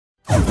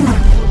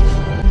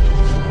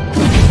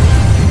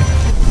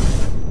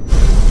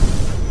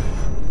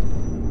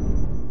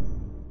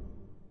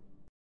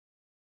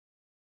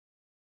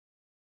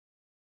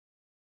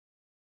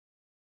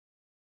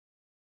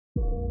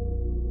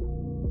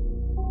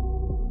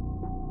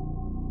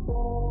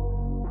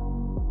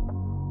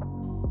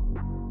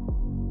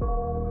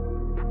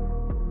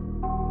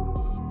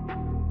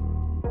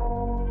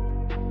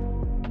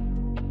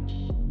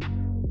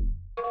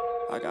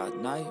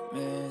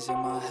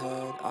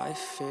I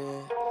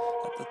fear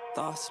that the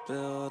thoughts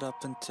build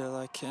up until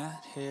I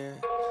can't hear,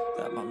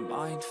 that my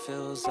mind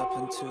fills up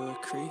into a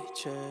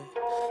creature,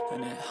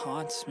 and it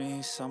haunts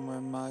me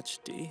somewhere much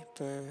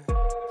deeper.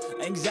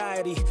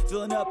 Anxiety,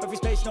 filling up every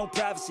space, no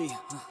privacy.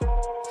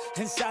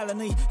 And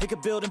silently, it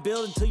could build and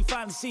build until you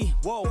finally see,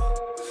 whoa,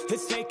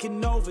 it's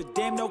taking over,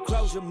 damn, no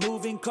closure,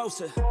 moving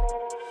closer.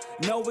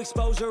 No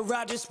exposure,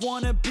 I just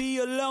wanna be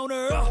a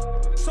loner.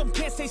 Some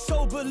can't stay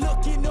sober,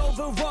 looking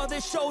over all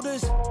their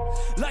shoulders,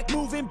 like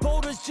moving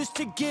boulders just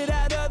to get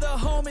out of the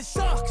home. It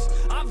sucks,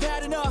 I've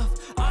had enough,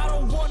 I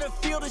don't wanna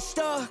feel the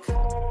stuck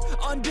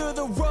under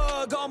the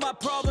rug, all my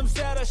problems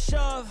that I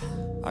shove.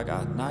 I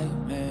got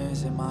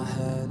nightmares in my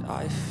head,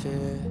 I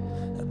fear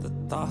that the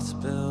thoughts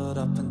build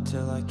up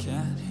until I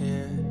can't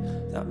hear,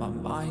 that my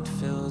mind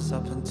fills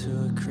up into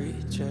a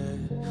creature,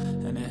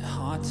 and it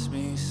haunts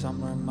me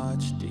somewhere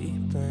much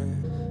deeper.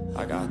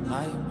 I got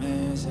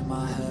nightmares in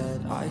my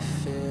head, I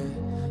fear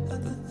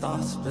that the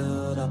thoughts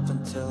build up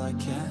until I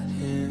can't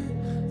hear,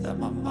 that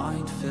my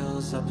mind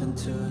fills up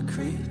into a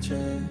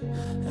creature,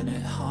 and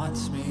it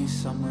haunts me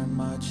somewhere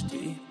much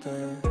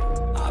deeper.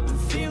 I've been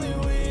feeling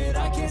weird,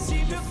 I can't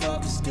seem to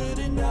focus good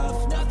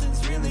enough,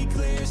 nothing's really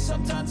clear,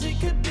 sometimes it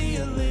could be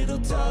a little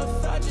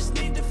tough. I just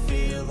need to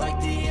feel like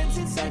the end's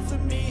in sight for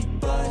me,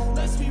 but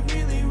let's be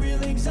really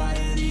real,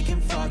 anxiety can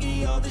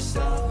foggy all this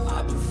stuff.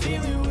 I've been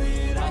feeling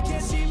weird, I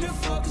can't seem to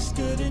focus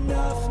good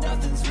enough,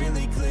 nothing's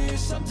really clear,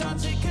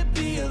 sometimes it could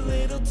be a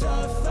little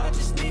tough. I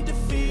just need to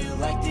feel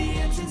like the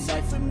end's in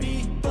sight for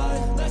me,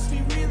 but let's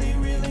be really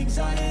real,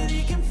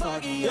 anxiety can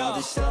foggy all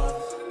this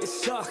stuff. It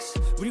sucks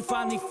when you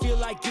finally feel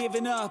like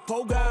giving up.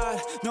 Oh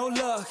God, no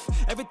luck,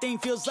 everything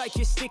feels like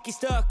you're sticky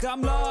stuck.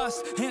 I'm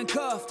lost,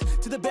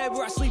 handcuffed to the bed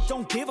where I sleep,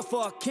 don't give a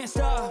fuck. Can't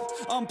stop,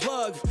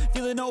 unplug,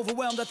 feeling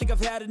overwhelmed, I think I've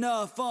had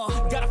enough.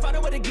 Gotta find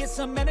a way to get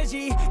some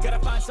energy, gotta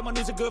find someone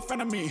who's a good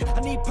friend of me.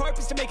 I need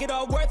purpose to make it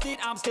all worth it,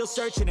 I'm still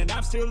searching and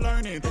I'm still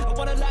learning. I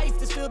want a life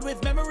that's filled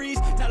with memories,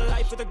 not a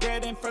life with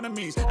regret in front of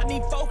me. I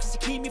need focus to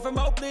keep me from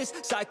hopeless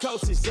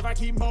psychosis if I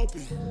keep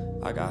moping.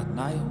 I got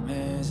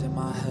nightmares in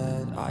my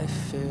head, I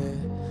fear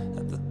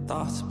that the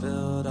thoughts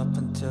build up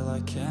until I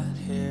can't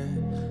hear,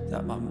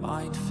 that my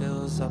mind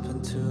fills up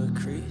into a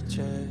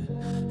creature,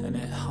 and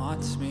it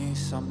haunts me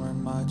somewhere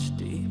much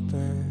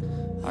deeper.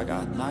 I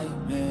got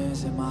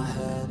nightmares in my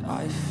head,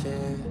 I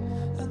fear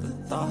that the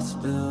thoughts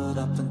build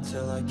up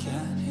until I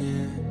can't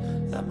hear,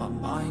 that my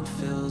mind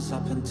fills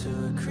up into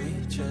a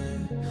creature,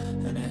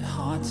 and it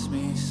haunts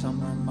me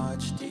somewhere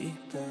much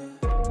deeper.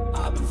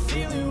 I've been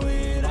feeling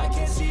weird, I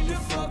can't seem to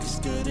focus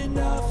good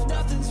enough,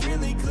 nothing's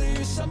really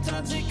clear,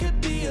 sometimes it could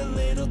be a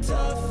little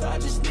tough. I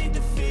just need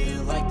to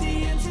feel like the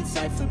end's in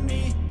sight for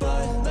me,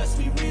 but let's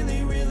be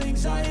really real,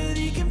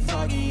 anxiety can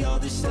foggy all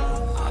this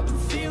stuff. I've been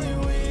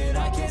feeling weird,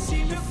 I can't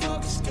seem to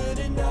focus good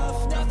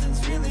enough,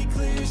 nothing's really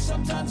clear,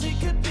 sometimes it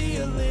could be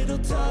a little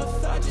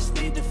tough. I just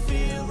need to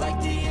feel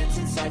like the end's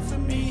in sight for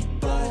me,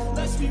 but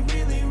let's be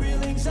really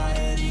real,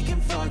 anxiety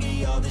can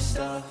foggy all this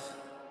stuff.